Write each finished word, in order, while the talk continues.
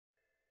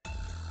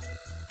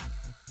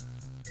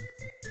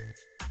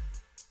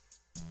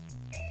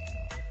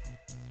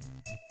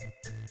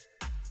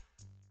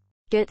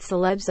Get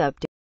celebs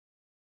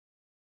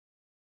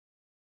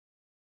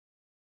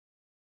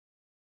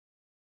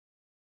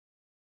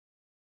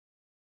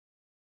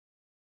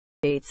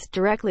updates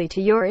directly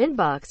to your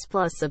inbox.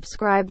 Plus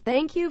subscribe.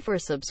 Thank you for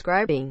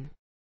subscribing.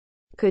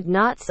 Could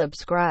not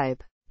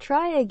subscribe?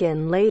 Try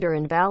again later.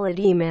 Invalid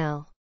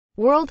email.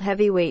 World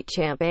heavyweight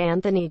champ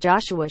Anthony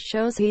Joshua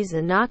shows he's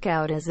a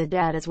knockout as a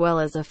dad as well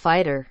as a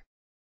fighter.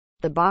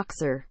 The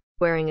boxer,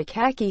 wearing a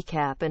khaki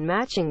cap and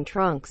matching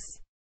trunks,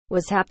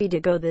 was happy to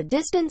go the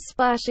distance,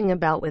 splashing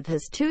about with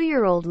his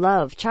 2-year-old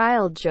love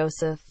child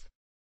Joseph.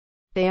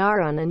 They are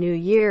on a New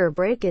Year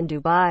break in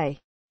Dubai.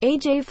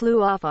 AJ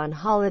flew off on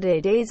holiday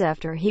days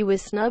after he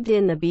was snubbed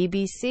in the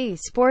BBC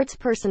Sports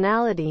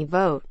Personality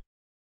vote.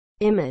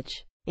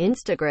 Image.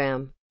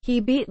 Instagram.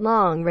 He beat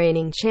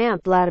long-reigning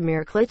champ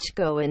Vladimir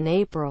Klitschko in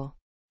April,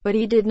 but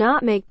he did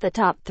not make the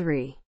top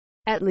 3.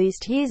 At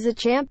least he's a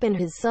champ in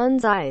his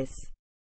son's eyes.